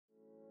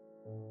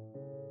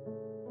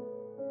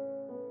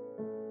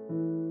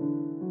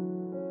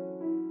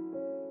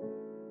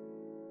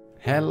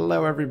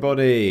Hello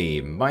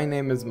everybody, my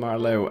name is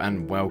Marlo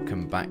and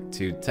welcome back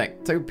to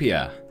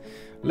TekTopia.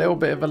 Little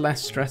bit of a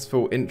less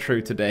stressful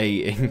intro today.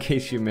 In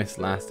case you missed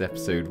last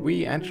episode,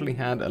 we actually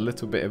had a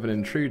little bit of an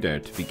intruder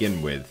to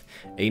begin with.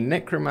 A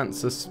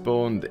necromancer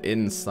spawned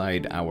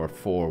inside our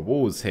four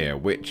walls here,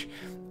 which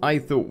I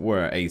thought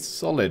were a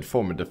solid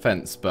form of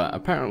defense, but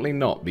apparently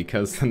not,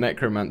 because the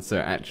necromancer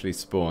actually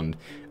spawned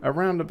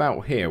around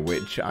about here,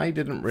 which I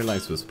didn't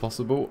realize was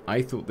possible.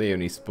 I thought they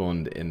only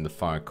spawned in the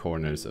far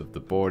corners of the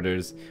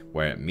borders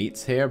where it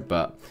meets here,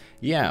 but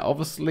yeah,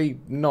 obviously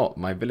not.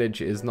 My village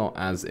is not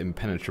as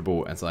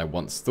impenetrable as I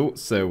once thought,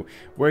 so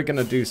we're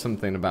gonna do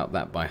something about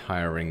that by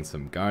hiring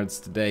some guards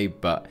today,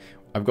 but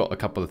I've got a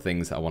couple of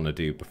things I want to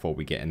do before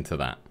we get into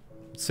that.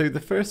 So the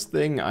first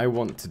thing I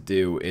want to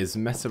do is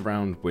mess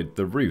around with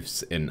the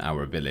roofs in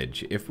our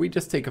village. If we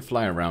just take a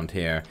fly around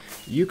here,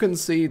 you can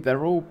see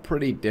they're all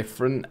pretty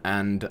different,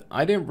 and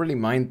I don't really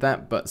mind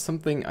that, but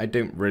something I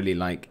don't really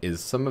like is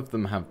some of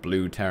them have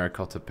blue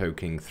terracotta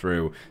poking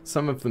through,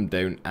 some of them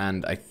don't,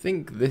 and I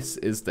think this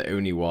is the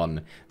only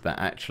one that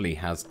actually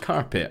has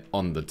carpet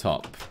on the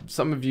top.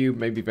 Some of you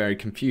may be very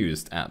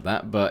confused at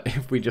that, but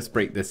if we just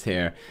break this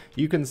here,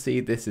 you can see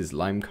this is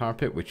lime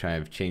carpet, which I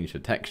have changed the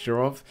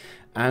texture of.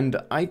 And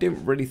I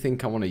don't really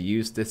think I want to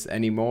use this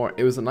anymore.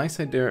 It was a nice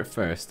idea at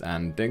first,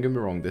 and don't get me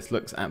wrong, this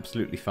looks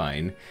absolutely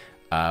fine.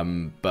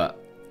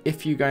 But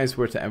if you guys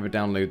were to ever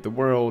download the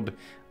world,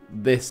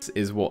 this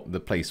is what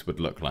the place would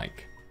look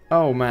like.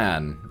 Oh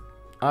man,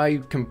 I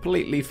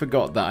completely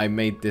forgot that I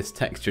made this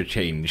texture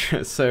change.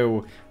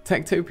 So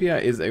TekTopia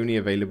is only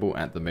available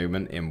at the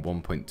moment in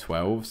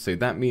 1.12, so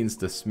that means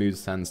the smooth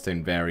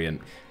sandstone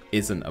variant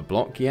isn't a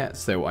block yet,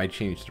 so I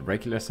changed the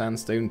regular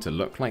sandstone to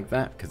look like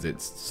that because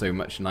it's so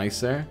much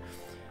nicer.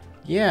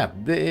 Yeah,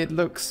 it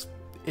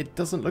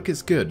doesn't look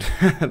as good,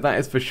 that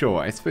is for sure.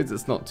 I suppose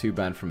it's not too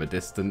bad from a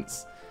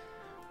distance,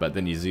 but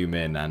then you zoom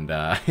in and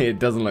it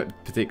doesn't look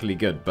particularly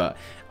good, but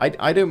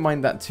I don't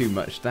mind that too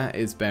much. That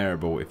is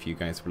bearable if you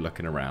guys were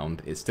looking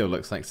around. It still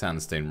looks like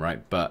sandstone,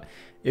 right? But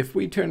if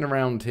we turn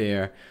around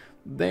here,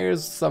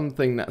 there's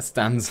something that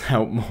stands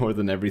out more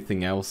than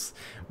everything else,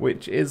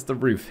 which is the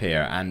roof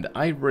here, and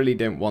I really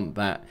don't want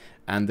that.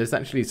 And there's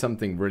actually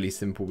something really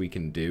simple we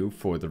can do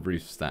for the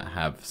roofs that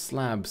have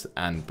slabs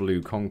and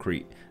blue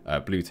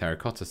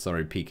terracotta,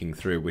 sorry, peeking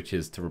through, which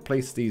is to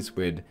replace these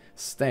with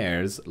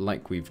stairs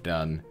like we've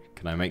done.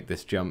 Can I make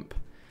this jump?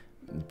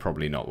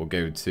 Probably not. We'll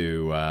go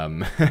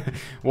to,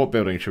 what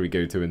building should we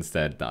go to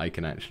instead that I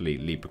can actually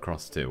leap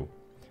across to?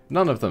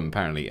 None of them,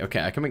 apparently.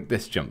 Okay, I can make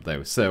this jump,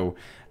 though. So,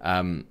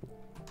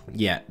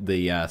 yeah,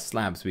 the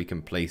slabs we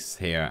can place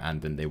here, and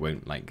then they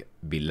won't, like,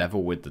 be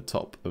level with the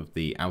top of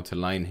the outer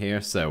line here.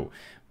 So,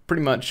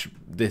 pretty much,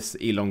 this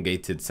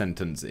elongated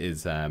sentence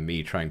is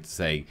me trying to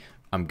say,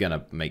 I'm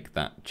gonna make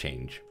that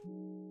change.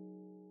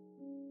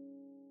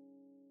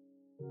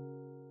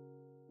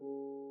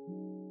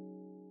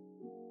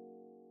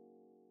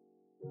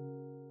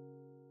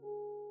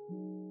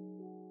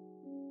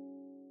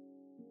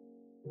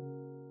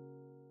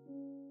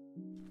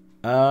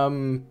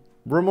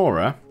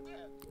 Remora,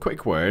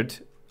 quick word.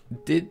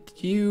 Did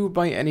you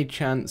by any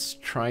chance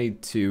try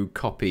to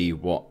copy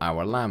what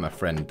our llama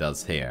friend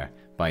does here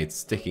by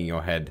sticking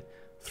your head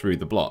through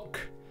the block?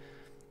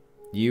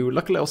 You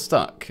look a little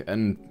stuck,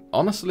 and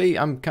honestly,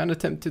 I'm kind of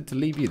tempted to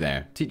leave you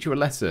there. Teach you a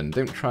lesson.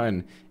 Don't try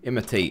and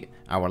imitate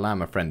our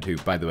llama friend, who,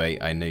 by the way,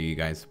 I know you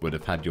guys would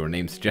have had your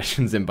name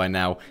suggestions in by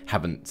now.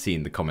 Haven't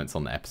seen the comments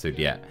on the episode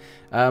yet.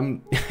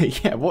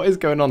 Yeah, what is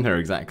going on here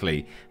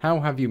exactly? How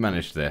have you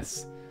managed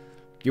this?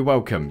 You're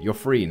welcome. You're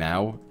free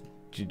now.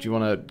 Do you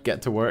want to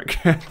get to work?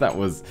 That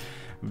was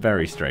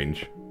very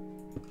strange.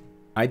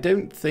 I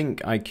don't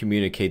think I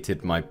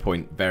communicated my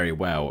point very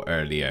well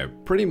earlier.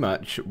 Pretty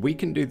much, we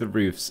can do the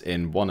roofs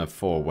in one of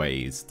four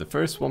ways. The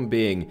first one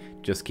being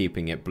just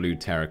keeping it blue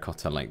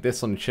terracotta like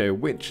this on show,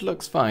 which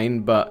looks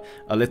fine, but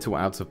a little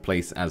out of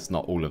place as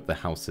not all of the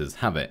houses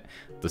have it.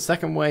 The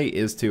second way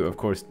is to, of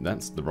course,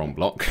 that's the wrong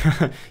block,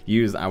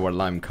 use our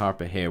lime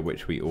carpet here,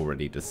 which we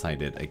already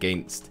decided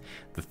against.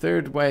 The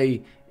third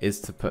way is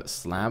to put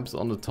slabs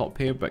on the top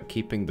here, but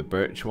keeping the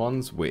birch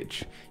ones,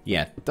 which,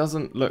 yeah,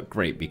 doesn't look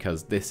great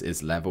because this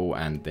is level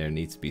and there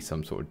needs to be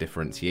some sort of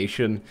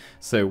differentiation.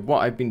 So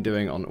what I've been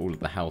doing on all of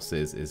the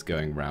houses is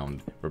going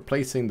around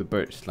replacing the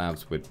birch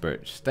slabs with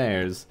birch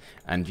stairs,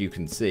 and you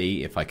can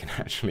see, if I can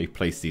actually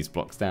place these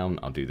blocks down,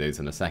 I'll do those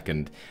in a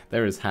second,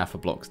 there is half a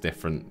block's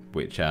different,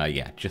 which,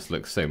 yeah, just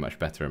looks so much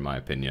better in my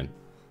opinion.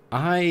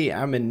 I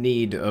am in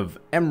need of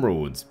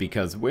emeralds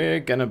because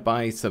we're gonna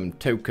buy some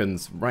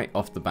tokens right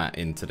off the bat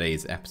in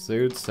today's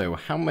episode. So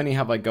how many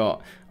have I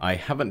got? I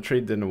haven't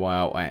traded in a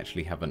while. I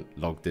actually haven't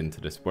logged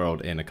into this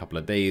world in a couple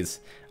of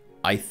days.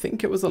 I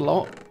think it was a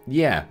lot.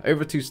 Yeah,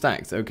 over 2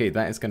 stacks. Okay,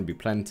 that is going to be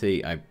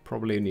plenty. I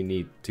probably only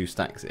need 2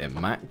 stacks at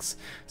max.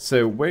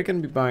 So we're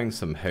going to be buying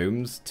some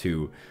homes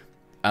to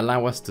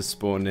allow us to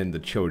spawn in the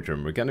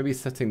children. We're going to be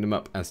setting them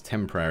up as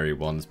temporary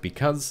ones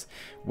because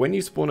when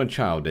you spawn a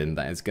child in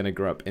that is going to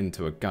grow up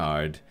into a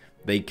guard,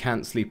 they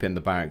can't sleep in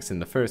the barracks in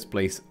the first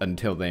place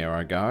until they are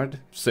a guard.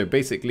 So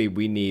basically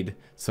we need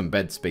some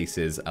bed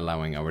spaces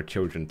allowing our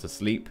children to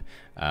sleep.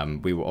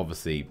 We will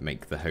obviously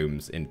make the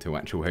homes into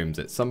actual homes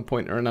at some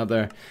point or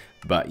another,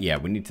 but yeah,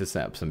 we need to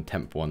set up some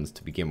temp ones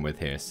to begin with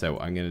here. So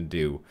I'm going to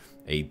do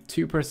a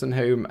 2-person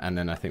home, and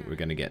then I think we're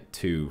going to get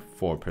 2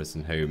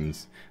 4-person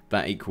homes.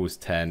 That equals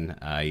 10.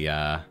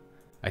 I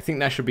think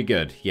that should be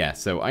good. Yeah,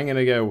 so I'm going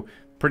to go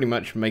pretty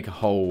much make a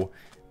hole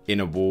in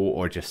a wall,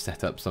 or just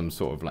set up some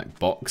sort of like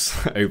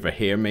box over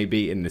here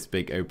maybe in this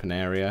big open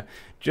area,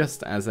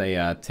 just as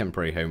a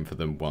temporary home for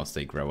them whilst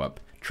they grow up,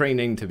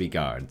 training to be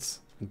guards.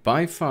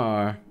 By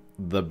far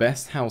the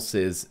best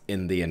houses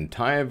in the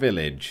entire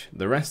village.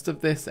 The rest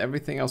of this,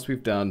 everything else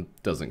we've done,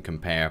 doesn't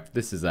compare.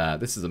 This is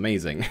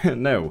amazing.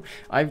 No,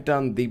 I've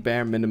done the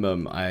bare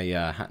minimum I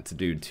had to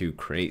do to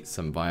create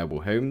some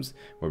viable homes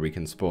where we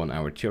can spawn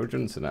our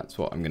children, so that's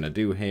what I'm gonna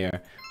do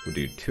here. We'll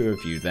do 2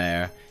 of you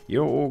there.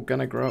 You're all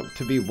gonna grow up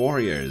to be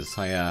warriors.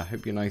 I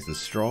hope you're nice and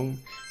strong.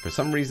 For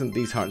some reason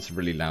these hearts are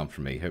really loud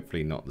for me,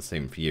 hopefully not the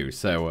same for you.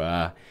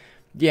 So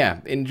yeah,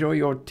 enjoy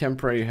your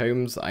temporary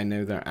homes. I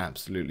know they're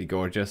absolutely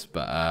gorgeous,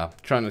 but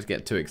try not to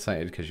get too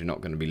excited because you're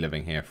not going to be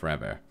living here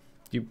forever.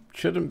 You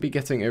shouldn't be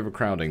getting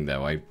overcrowding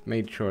though. I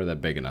made sure they're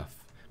big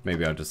enough.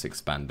 Maybe I'll just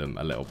expand them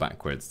a little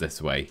backwards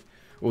this way.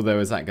 Although,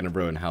 is that going to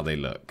ruin how they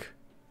look?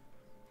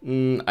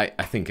 I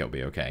think it'll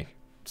be okay.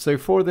 So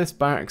for this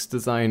barracks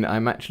design,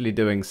 I'm actually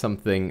doing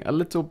something a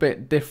little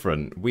bit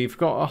different. We've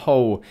got a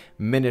whole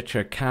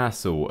miniature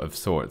castle of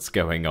sorts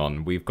going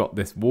on. We've got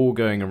this wall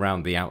going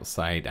around the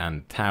outside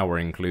and tower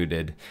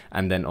included,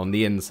 and then on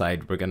the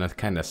inside we're going to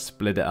kind of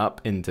split it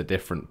up into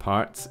different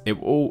parts.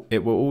 It will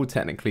all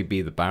technically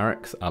be the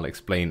barracks. I'll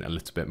explain a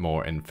little bit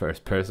more in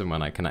first person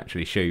when I can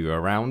actually show you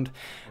around.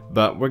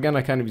 But we're going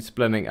to kind of be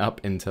splitting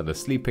up into the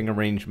sleeping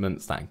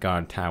arrangements, that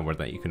guard tower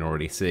that you can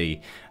already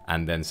see,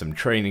 and then some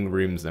training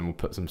rooms, then we'll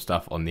put some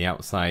stuff on the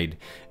outside.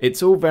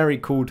 It's all very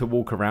cool to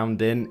walk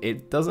around in.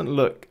 It doesn't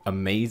look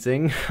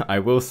amazing, I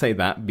will say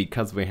that,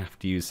 because we have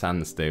to use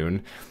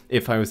sandstone.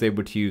 If I was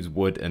able to use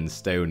wood and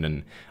stone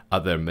and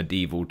other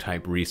medieval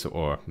type resource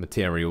or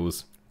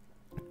materials,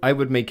 I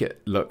would make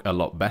it look a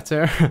lot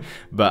better.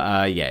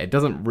 But yeah, it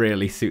doesn't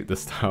really suit the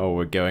style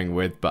we're going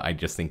with, but I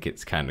just think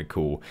it's kind of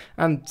cool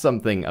and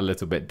something a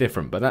little bit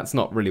different. But that's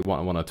not really what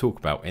I want to talk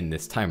about in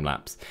this time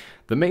lapse.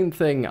 The main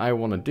thing I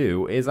want to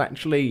do is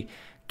actually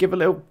give a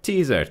little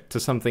teaser to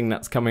something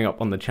that's coming up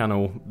on the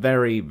channel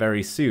very,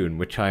 very soon,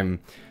 which I'm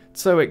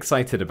so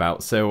excited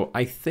about. So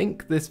I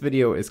think this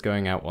video is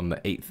going out on the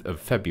 8th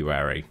of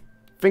February.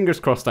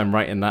 Fingers crossed I'm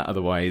right in that,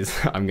 otherwise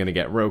I'm going to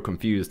get real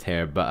confused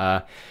here.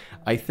 But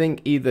I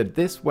think either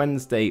this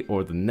Wednesday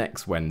or the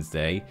next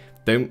Wednesday,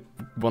 don't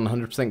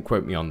 100%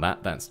 quote me on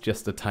that, that's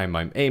just the time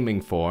I'm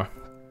aiming for.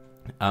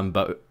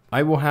 But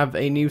I will have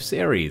a new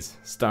series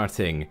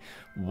starting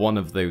one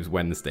of those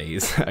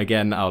Wednesdays.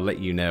 Again, I'll let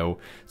you know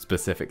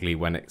specifically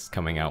when it's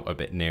coming out a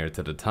bit nearer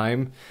to the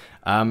time.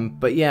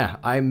 But yeah,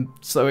 I'm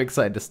so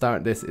excited to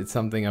start this. It's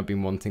something I've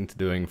been wanting to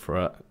do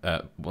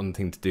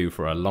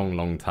for a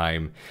long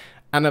time,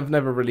 and I've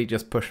never really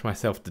just pushed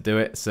myself to do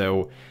it.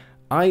 So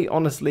I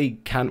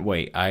honestly can't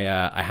wait.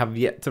 I have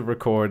yet to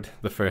record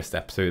the first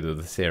episode of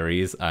the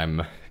series.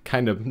 I'm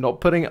kind of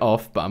not putting it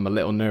off, but I'm a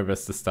little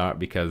nervous to start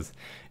because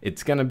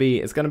it's gonna be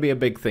a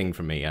big thing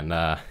for me.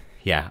 And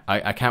yeah,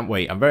 I can't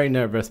wait. I'm very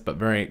nervous, but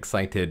very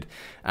excited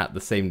at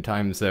the same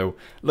time. So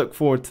look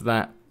forward to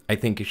that. I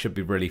think it should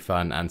be really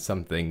fun and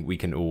something we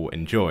can all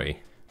enjoy.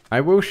 I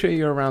will show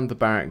you around the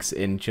barracks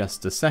in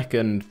just a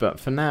second, but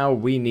for now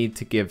we need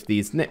to give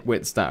these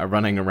nitwits that are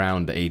running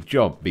around a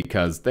job,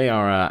 because they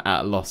are at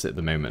a loss at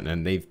the moment,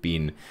 and they've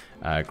been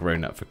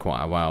grown up for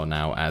quite a while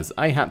now, as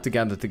I had to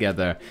gather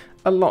together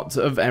a lot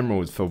of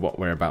emeralds for what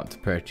we're about to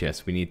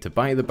purchase. We need to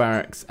buy the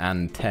barracks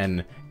and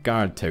 10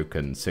 guard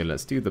tokens, so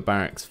let's do the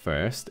barracks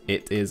first.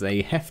 It is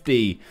a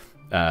hefty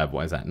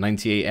what is that,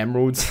 98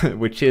 emeralds,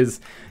 which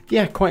is,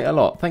 yeah, quite a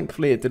lot.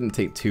 Thankfully it didn't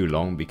take too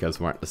long, because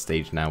we're at the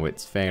stage now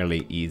it's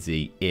fairly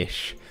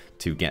easy-ish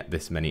to get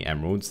this many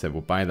emeralds, so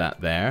we'll buy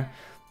that there.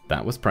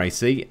 That was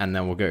pricey, and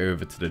then we'll go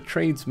over to the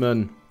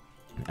tradesman,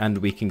 and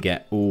we can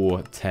get all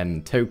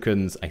 10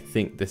 tokens. I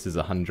think this is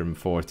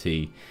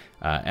 140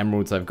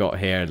 emeralds I've got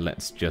here.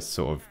 Let's just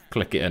sort of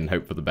click it and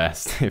hope for the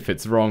best. If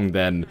it's wrong,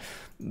 then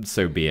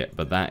so be it.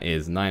 But that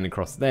is 9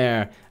 across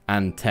there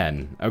and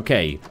 10.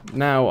 Okay,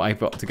 now I've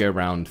got to go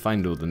around,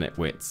 find all the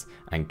nitwits,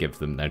 and give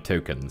them their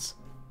tokens.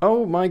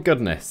 Oh my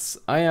goodness,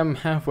 I am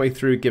halfway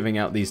through giving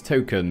out these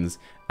tokens,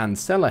 and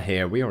Seller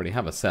here, we already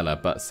have a Seller,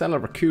 but Seller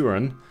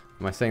Rakuran,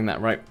 am I saying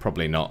that right?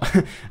 Probably not,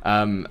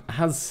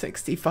 has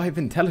 65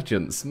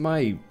 intelligence.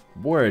 My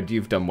word,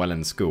 you've done well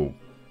in school.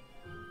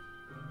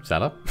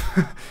 Seller?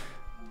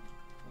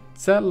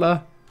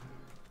 Seller?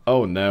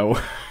 Oh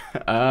no.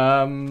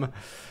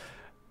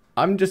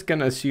 I'm just going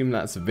to assume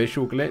that's a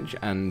visual glitch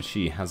and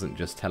she hasn't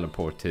just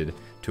teleported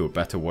to a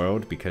better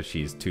world because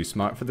she's too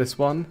smart for this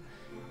one.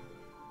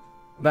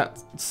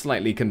 That's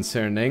slightly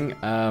concerning.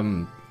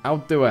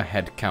 I'll do a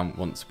head count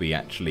once we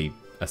actually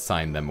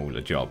assign them all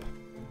a job.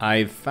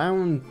 I've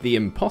found the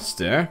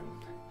imposter.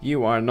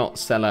 You are not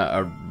Sela,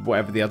 or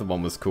whatever the other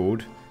one was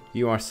called.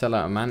 You are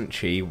Sela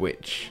Amanchi,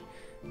 which...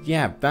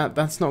 yeah,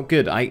 that's not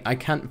good. I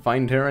can't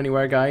find her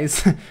anywhere,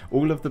 guys.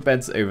 All of the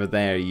beds over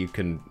there you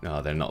can...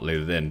 oh, they're not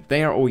loaded in.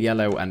 They are all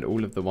yellow, and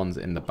all of the ones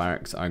in the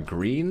barracks are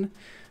green.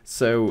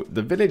 So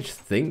the village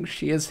thinks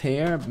she is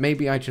here.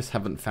 Maybe I just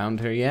haven't found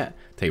her yet.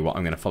 Tell you what,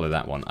 I'm going to follow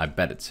that one. I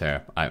bet it's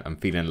her. I'm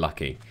feeling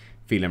lucky.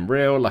 Feeling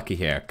real lucky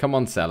here. Come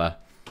on, Sela.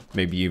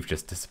 Maybe you've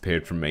just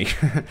disappeared from me.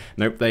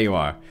 Nope, there you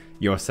are.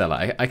 You're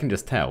Sela. I can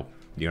just tell.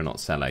 You're not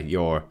Sela.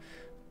 You're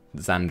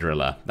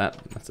Zandrilla.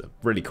 That's a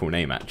really cool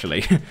name,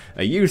 actually.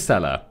 Are you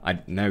Sela?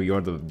 No,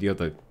 you're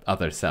the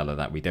other Sela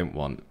that we don't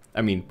want.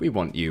 I mean, we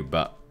want you,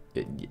 but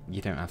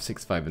you don't have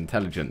 6'5"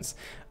 intelligence.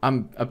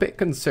 I'm a bit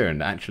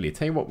concerned, actually.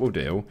 Tell you what we'll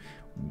do.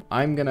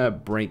 I'm gonna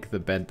break the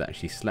bed that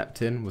she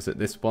slept in. Was it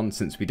this one?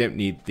 Since we don't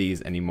need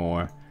these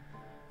anymore.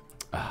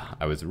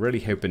 I was really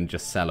hoping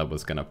just Sela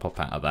was gonna pop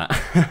out of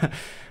that.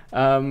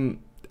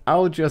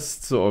 I'll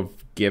just sort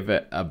of give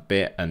it a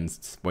bit and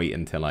wait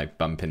until I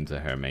bump into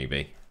her,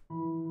 maybe.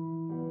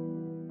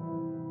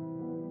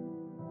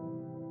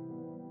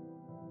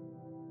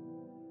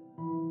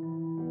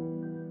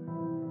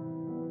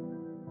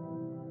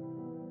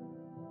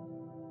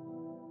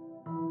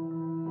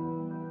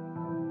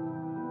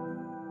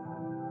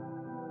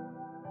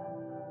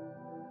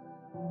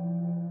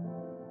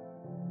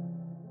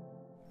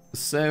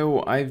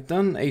 So I've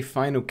done a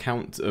final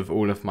count of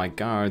all of my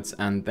guards,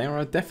 and there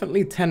are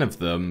definitely 10 of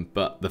them,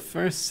 but the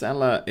first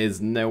Sela is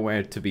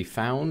nowhere to be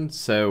found,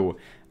 so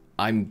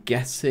I'm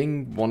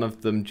guessing one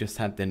of them just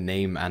had their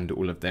name and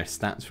all of their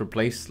stats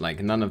replaced.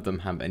 Like, none of them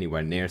have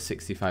anywhere near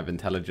 65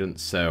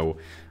 intelligence, so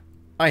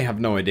I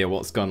have no idea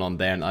what's gone on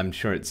there, and I'm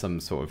sure it's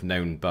some sort of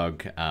known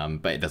bug,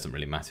 but it doesn't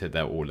really matter.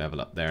 They'll all level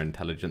up their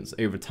intelligence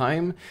over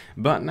time.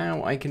 But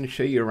now I can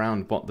show you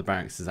around what the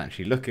barracks is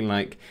actually looking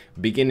like,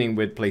 beginning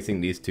with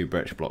placing these 2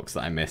 birch blocks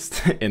that I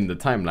missed in the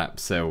time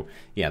lapse. So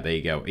yeah, there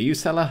you go. Are you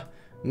Sela?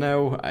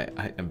 No,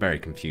 I'm very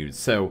confused.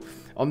 So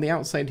on the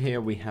outside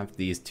here we have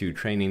these 2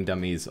 training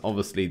dummies.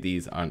 Obviously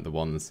these aren't the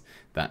ones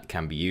that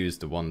can be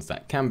used. The ones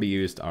that can be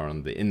used are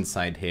on the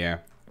inside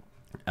here.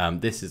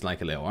 This is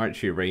like a little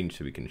archery range,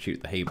 so we can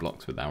shoot the hay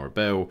blocks with our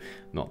bow.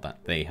 Not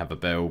that they have a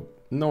bow,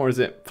 nor is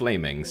it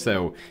flaming.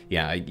 So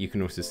yeah, you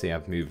can also see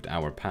I've moved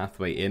our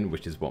pathway in,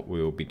 which is what we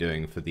will be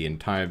doing for the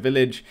entire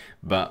village.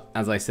 But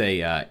as I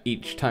say,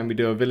 each time we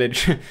do a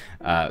village,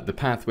 the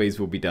pathways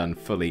will be done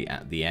fully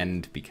at the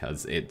end,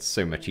 because it's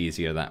so much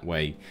easier that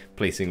way,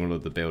 placing all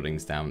of the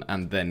buildings down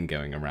and then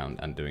going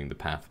around and doing the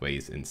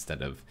pathways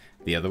instead of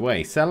the other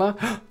way.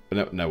 Sela?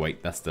 No,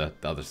 wait, that's the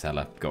other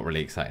Sela. Got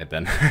really excited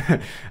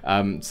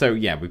then. So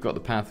yeah, we've got the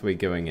pathway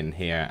going in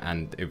here,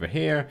 and over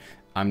here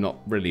I'm not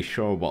really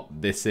sure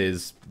what this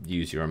is.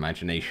 Use your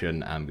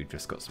imagination. And we've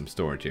just got some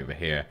storage over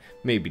here,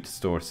 maybe to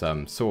store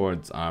some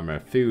swords, armor,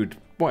 food,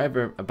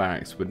 whatever a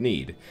barracks would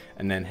need.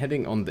 And then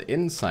heading on the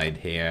inside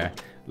here,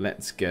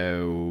 let's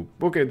go,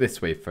 we'll go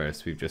this way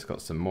first. We've just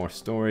got some more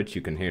storage.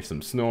 You can hear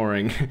some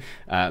snoring.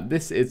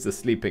 This is the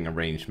sleeping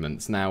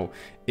arrangements. Now,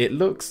 it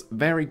looks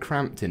very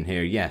cramped in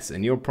here, yes,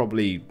 and you're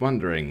probably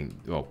wondering,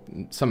 well,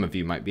 some of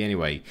you might be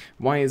anyway,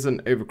 why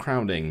isn't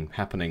overcrowding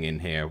happening in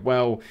here?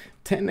 Well,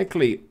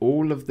 technically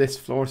all of this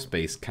floor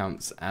space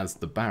counts as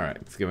the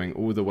barracks going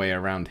all the way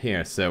around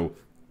here, so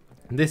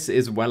this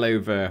is well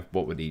over,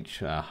 what would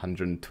each,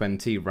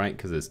 120, right?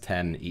 Because there's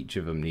 10, each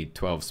of them need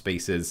 12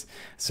 spaces.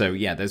 So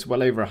yeah, there's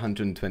well over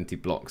 120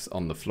 blocks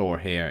on the floor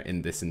here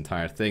in this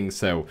entire thing.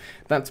 So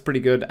that's pretty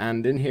good.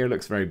 And in here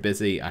looks very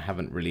busy. I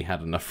haven't really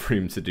had enough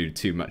room to do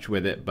too much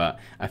with it, but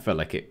I feel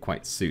like it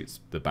quite suits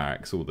the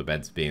barracks, all the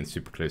beds being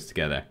super close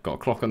together. Got a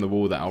clock on the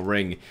wall that'll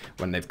ring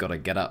when they've got to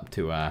get up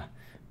to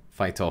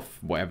fight off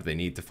whatever they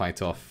need to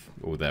fight off,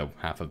 although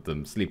half of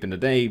them sleep in the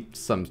day,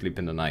 some sleep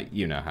in the night.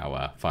 You know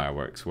how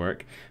fireworks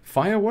work.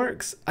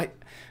 Fireworks?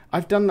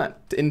 I've done that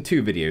in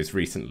 2 videos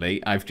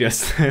recently. I've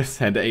just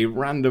said a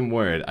random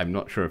word I'm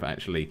not sure if I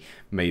actually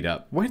made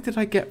up. Where did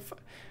I get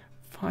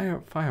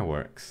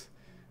fireworks?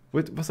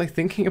 Was I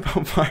thinking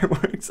about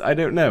fireworks? I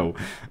don't know.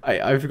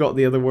 I forgot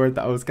the other word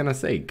that I was gonna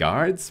say.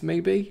 Guards,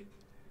 maybe?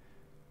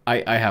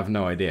 I have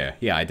no idea.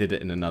 Yeah, I did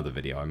it in another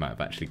video. I might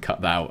have actually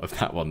cut that out of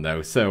that one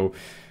though. So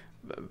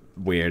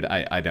weird.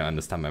 I don't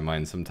understand my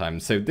mind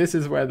sometimes. So this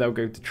is where they'll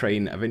go to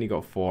train. I've only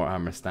got 4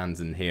 armor stands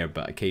in here,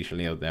 but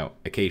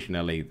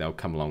occasionally they'll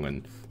come along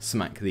and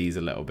smack these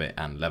a little bit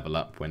and level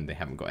up when they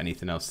haven't got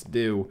anything else to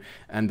do.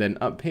 And then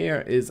up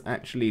here is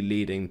actually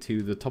leading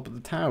to the top of the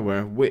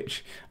tower,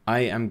 which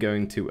I am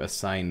going to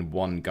assign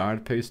 1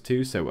 guard post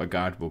to. So a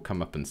guard will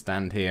come up and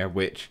stand here,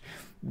 which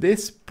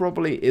this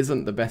probably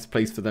isn't the best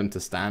place for them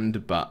to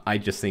stand, but I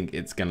just think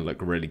it's going to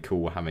look really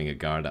cool having a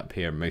guard up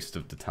here most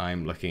of the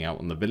time looking out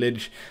on the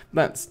village.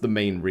 That's the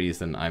main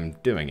reason I'm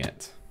doing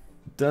it.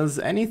 Does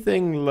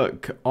anything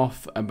look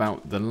off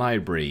about the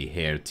library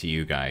here to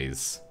you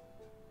guys?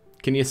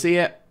 Can you see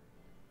it?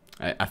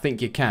 I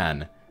think you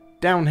can.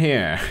 down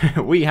here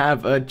we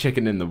have a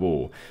chicken in the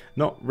wall.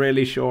 Not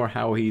really sure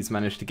how he's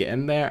managed to get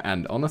in there,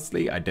 and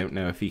honestly I don't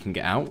know if he can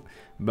get out,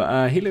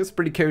 but he looks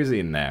pretty cozy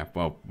in there.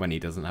 Well, when he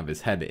doesn't have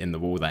his head in the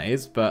wall, that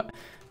is. But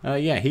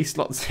yeah, he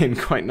slots in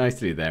quite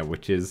nicely there,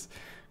 which is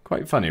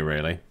quite funny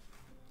really.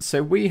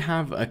 So we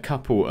have a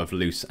couple of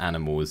loose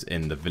animals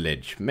in the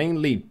village,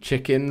 mainly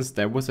chickens.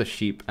 There was a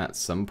sheep at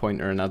some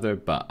point or another,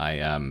 but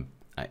I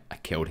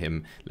killed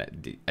him.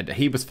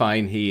 He was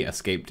fine, he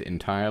escaped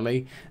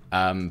entirely.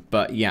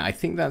 But yeah, I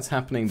think that's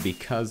happening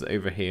because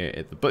over here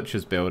at the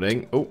butcher's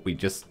building, oh, we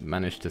just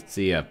managed to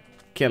see a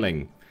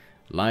killing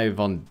live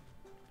on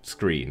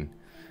screen.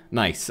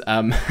 Nice.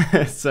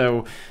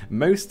 So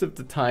most of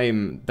the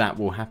time that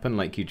will happen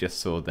like you just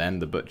saw then.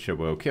 The butcher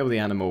will kill the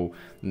animal,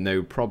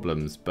 no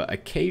problems. But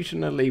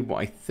occasionally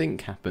what I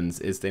think happens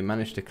is they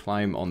manage to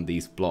climb on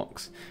these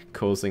blocks,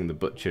 causing the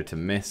butcher to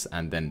miss,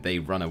 and then they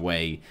run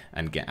away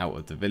and get out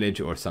of the village,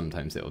 or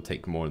sometimes it will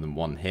take more than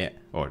one hit,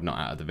 or not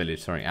out of the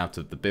village, sorry, out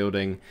of the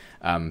building.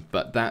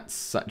 But that's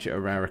such a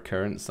rare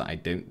occurrence that I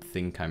don't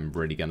think I'm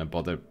really going to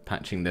bother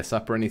patching this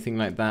up or anything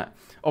like that.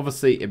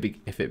 Obviously,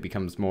 if it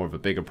becomes more of a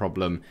bigger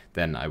problem,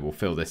 then I will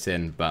fill this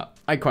in, but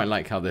I quite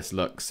like how this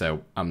looks,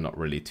 so I'm not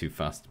really too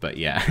fussed. But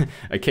yeah,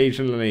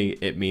 occasionally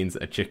it means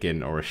a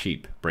chicken or a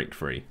sheep break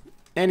free.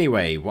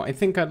 Anyway, what I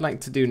think I'd like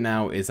to do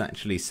now is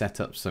actually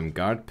set up some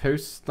guard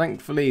posts.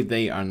 Thankfully,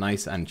 they are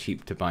nice and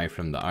cheap to buy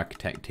from the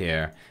architect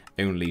here.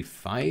 Only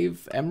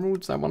 5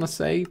 emeralds, I want to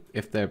say,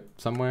 if they're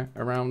somewhere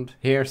around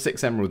here.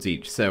 6 emeralds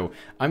each. So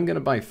I'm going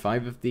to buy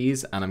 5 of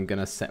these, and I'm going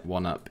to set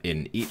one up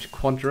in each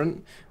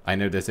quadrant. I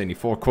know there's only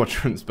 4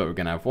 quadrants, but we're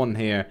going to have one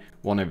here,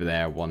 one over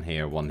there, one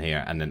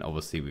here, and then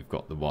obviously we've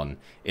got the one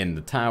in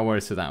the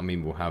tower. So that'll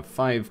mean we'll have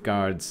 5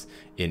 guards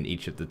in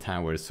each of the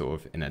towers, sort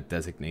of in a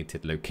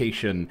designated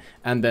location,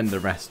 and then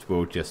the rest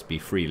will just be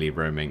freely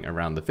roaming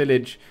around the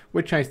village,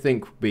 which I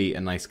think will be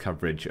a nice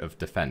coverage of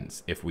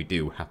defense if we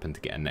do happen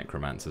to get a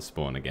necromancer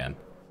spawn again.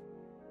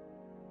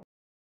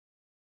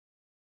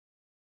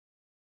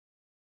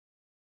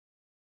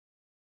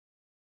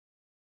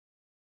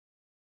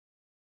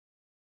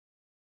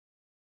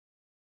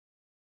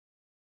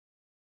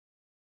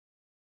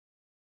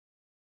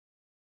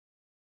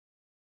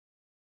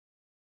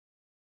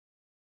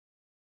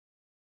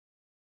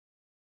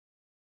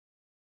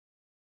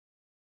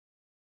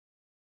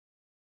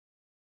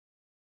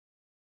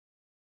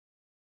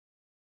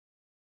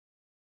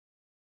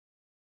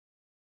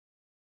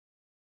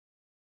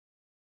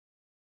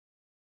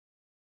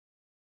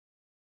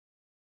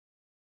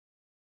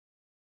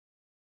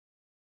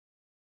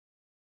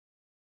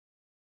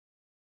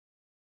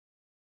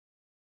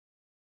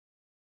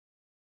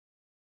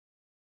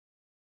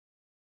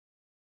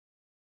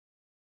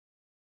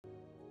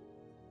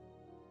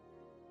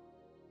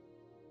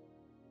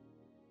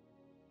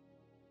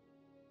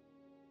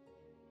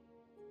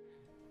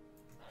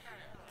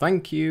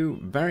 Thank you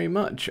very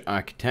much,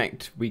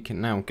 Architect. We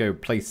can now go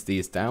place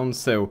these down.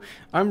 So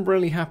I'm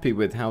really happy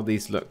with how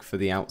these look for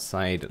the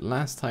outside.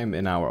 Last time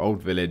in our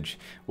old village,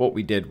 what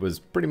we did was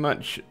pretty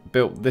much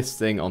built this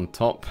thing on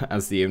top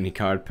as the only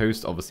guard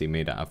post, obviously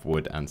made out of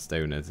wood and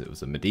stone as it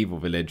was a medieval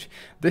village.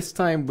 This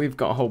time we've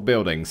got a whole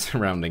building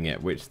surrounding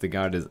it, which the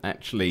guard is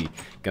actually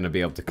going to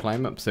be able to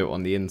climb up. So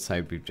on the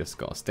inside we've just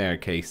got a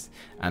staircase,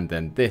 and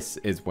then this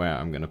is where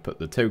I'm going to put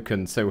the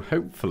token. So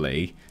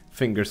hopefully,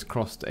 fingers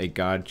crossed, a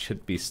guard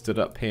should be stood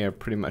up here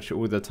pretty much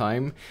all the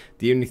time.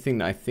 The only thing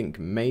that I think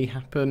may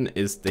happen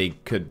is they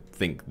could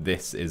think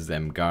this is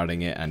them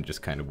guarding it and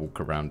just kind of walk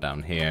around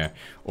down here,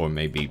 or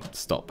maybe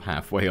stop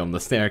halfway on the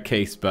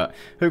staircase, but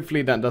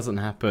hopefully that doesn't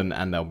happen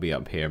and they'll be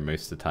up here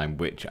most of the time,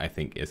 which I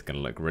think is going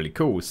to look really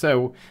cool.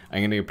 So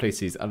I'm going to place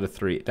these other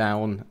three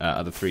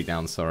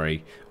down,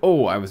 sorry.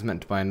 Oh, I was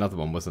meant to buy another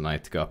one, wasn't I,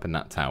 to go up in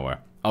that tower.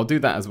 I'll do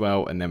that as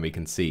well, and then we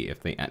can see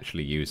if they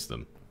actually use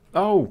them.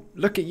 Oh,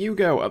 look at you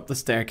go up the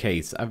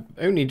staircase. I've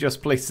only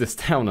just placed this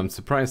down. I'm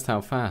surprised how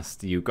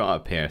fast you got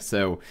up here.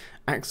 So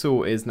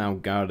Axel is now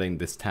guarding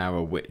this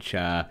tower, which,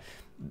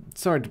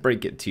 sorry to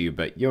break it to you,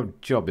 but your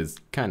job is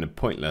kind of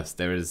pointless.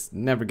 There is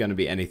never going to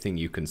be anything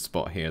you can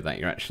spot here that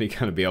you're actually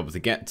going to be able to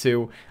get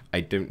to,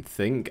 I don't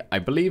think. I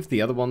believe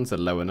the other ones are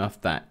low enough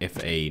that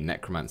if a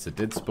necromancer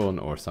did spawn,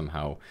 or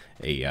somehow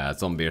a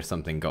zombie or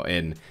something got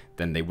in,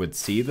 then they would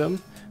see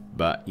them.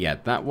 But yeah,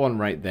 that one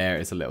right there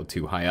is a little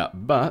too high up.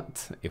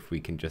 But if we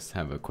can just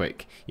have a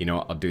quick, you know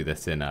what, I'll do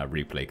this in a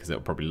replay because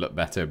it'll probably look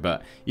better.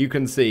 But you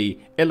can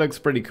see it looks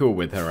pretty cool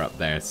with her up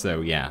there.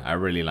 So yeah, I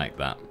really like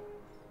that.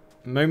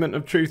 Moment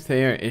of truth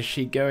here. Is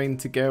she going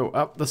to go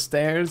up the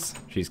stairs?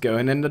 She's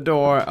going in the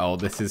door. Oh,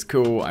 this is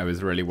cool. I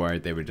was really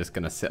worried they were just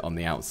going to sit on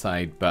the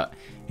outside. But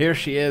here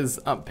she is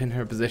up in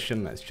her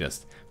position. Let's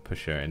just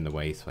push her in the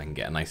way so I can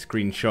get a nice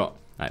screenshot.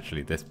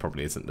 Actually, this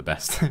probably isn't the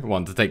best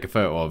one to take a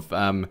photo of.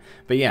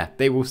 But yeah,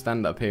 they will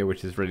stand up here,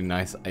 which is really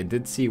nice. I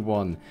did see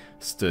one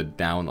stood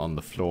down on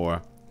the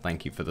floor.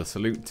 Thank you for the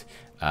salute.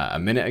 A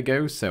minute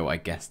ago, so I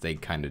guess they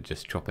kind of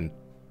just chop and...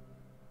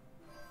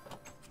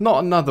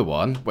 Not another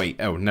one. Wait,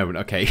 oh no,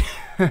 okay.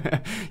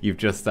 You've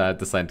just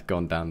decided to go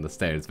on down the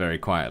stairs very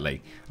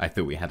quietly. I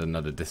thought we had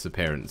another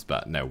disappearance,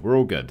 but no, we're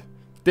all good.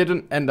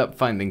 Didn't end up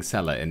finding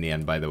Cellar in the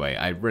end, by the way.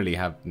 I really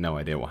have no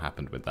idea what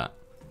happened with that.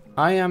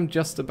 I am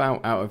just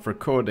about out of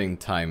recording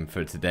time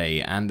for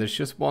today, and there's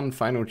just one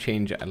final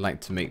change I'd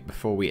like to make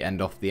before we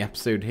end off the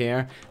episode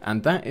here,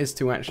 and that is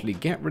to actually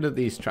get rid of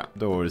these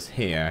trapdoors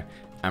here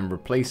and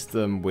replace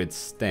them with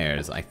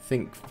stairs, I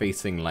think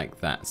facing like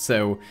that.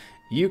 So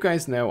you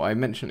guys know I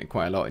mention it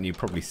quite a lot and you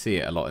probably see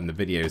it a lot in the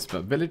videos,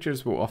 but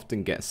villagers will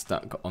often get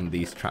stuck on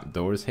these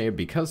trapdoors here.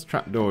 Because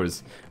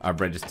trapdoors are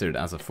registered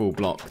as a full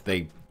block,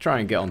 they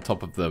try and get on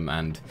top of them,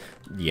 and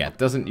yeah, it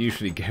doesn't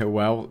usually go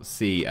well.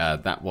 See,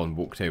 that one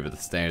walked over the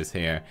stairs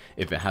here.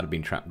 If it had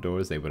been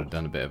trapdoors, they would have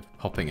done a bit of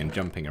hopping and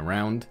jumping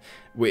around,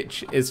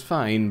 which is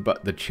fine,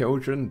 but the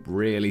children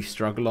really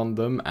struggle on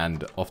them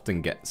and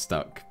often get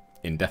stuck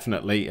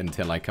indefinitely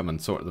until I come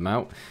and sort them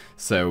out.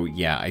 So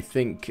yeah, I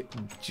think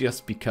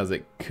just because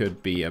it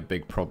could be a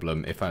big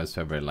problem if I was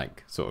to ever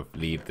like sort of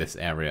leave this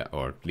area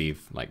or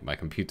leave like my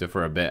computer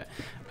for a bit,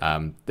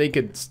 they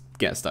could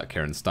get stuck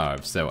here and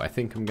starve. So I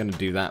think I'm going to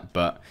do that.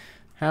 But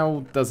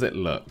how does it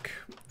look?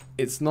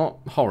 It's not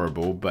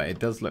horrible, but it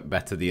does look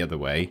better the other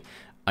way.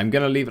 I'm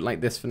going to leave it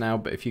like this for now,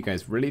 but if you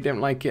guys really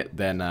don't like it,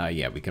 then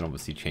yeah, we can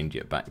obviously change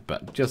it back,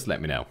 but just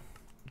let me know.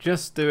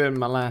 Just doing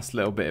my last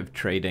little bit of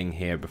trading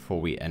here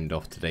before we end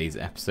off today's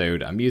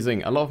episode. I'm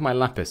using a lot of my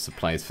lapis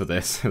supplies for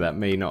this. That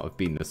may not have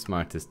been the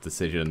smartest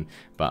decision,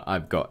 but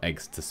I've got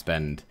eggs to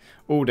spend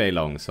all day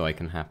long, so I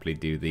can happily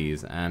do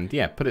these. And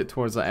yeah, put it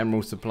towards that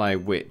emerald supply,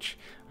 which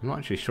I'm not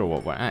actually sure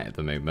what we're at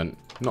the moment.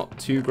 Not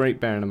too great,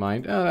 bearing in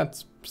mind. Oh,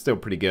 that's still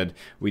pretty good.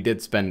 We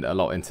did spend a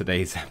lot in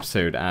today's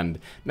episode, and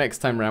next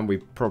time around we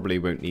probably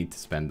won't need to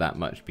spend that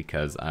much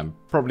because I'm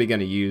probably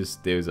going to use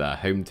those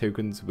home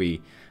tokens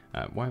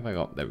why have I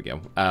got, there we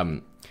go,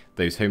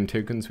 those home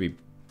tokens we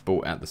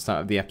bought at the start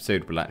of the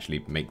episode will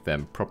actually make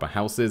them proper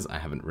houses. I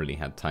haven't really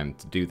had time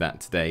to do that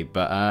today,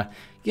 but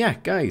yeah,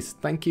 guys,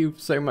 thank you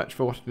so much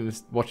for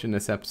watching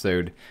this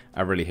episode.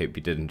 I really hope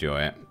you did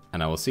enjoy it,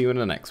 and I will see you in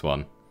the next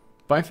one.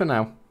 Bye for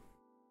now.